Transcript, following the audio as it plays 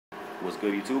What's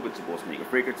good, YouTube? It's your boy Sneaker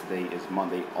Freaker. Today is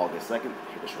Monday, August 2nd.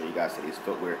 Here to show you guys today's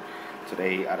footwear.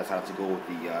 Today I decided to go with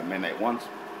the Midnight 1's.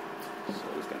 So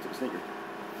let's get into the sneaker.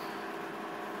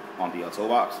 On the toe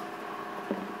box,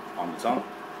 on the tongue,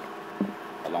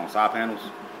 along side panels,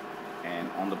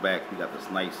 and on the back we got this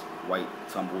nice white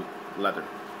tumbled leather.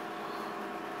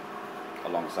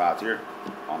 Along the sides here,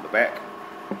 on the back,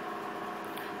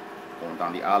 going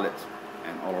down the eyelets,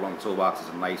 and all along the toe box is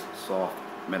a nice soft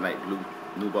midnight blue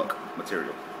nubuck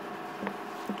material.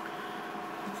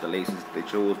 The laces they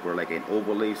chose were like an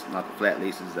oval lace, not the flat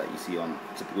laces that you see on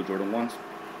typical Jordan 1's.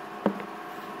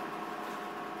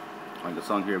 On the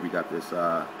tongue here we got this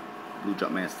blue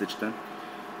Jumpman stitched in.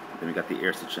 Then we got the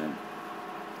air stitch in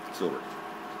silver.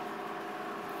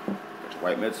 Got your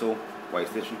white midsole, white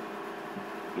stitching,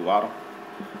 blue bottom,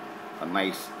 a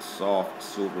nice soft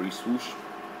silvery swoosh,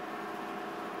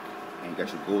 and you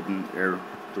got your golden Air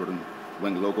Jordan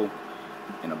wing logo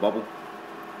in a bubble.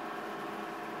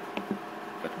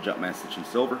 Got the Jumpman stitch in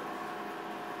silver.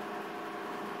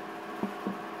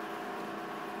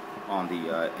 On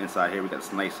the inside here we got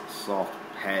this nice soft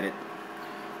padded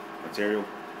material,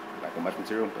 like a mesh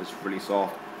material, but it's really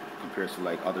soft compared to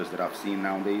like others that I've seen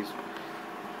nowadays.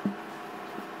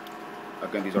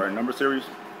 Again, these are a number series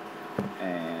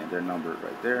and they're numbered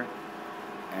right there.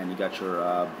 And you got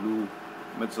your blue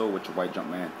midsole with your white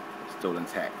Jumpman still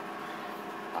intact.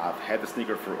 I've had the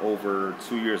sneaker for over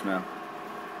 2 years now,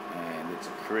 and it's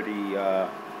a pretty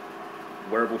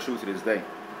wearable shoe to this day,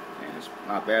 and it's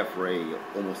not bad for a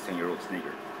almost 10-year-old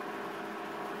sneaker.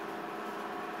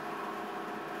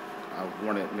 I've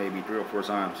worn it maybe 3 or 4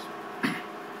 times, but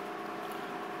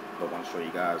I want to show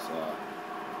you guys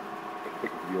a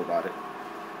quick review about it.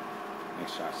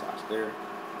 Nice shot size there.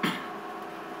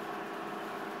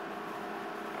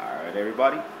 Alright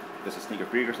everybody, this is Sneaker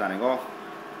Freaker signing off.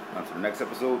 On to the next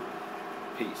episode.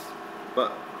 Peace.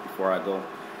 But before I go,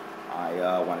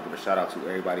 I want to give a shout out to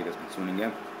everybody that's been tuning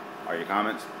in. All your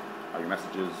comments, all your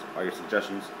messages, all your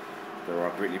suggestions, they're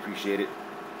all greatly appreciated.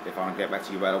 If I don't get back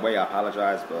to you right away, I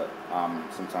apologize, but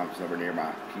sometimes nowhere near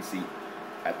my PC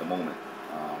at the moment.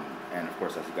 And of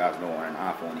course, as you guys know, on an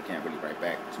iPhone you can't really write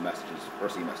back to messages or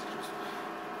see messages.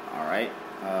 Alright,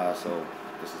 so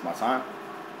this is my time.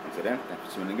 Until then,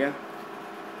 thanks for tuning in.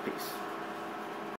 Peace.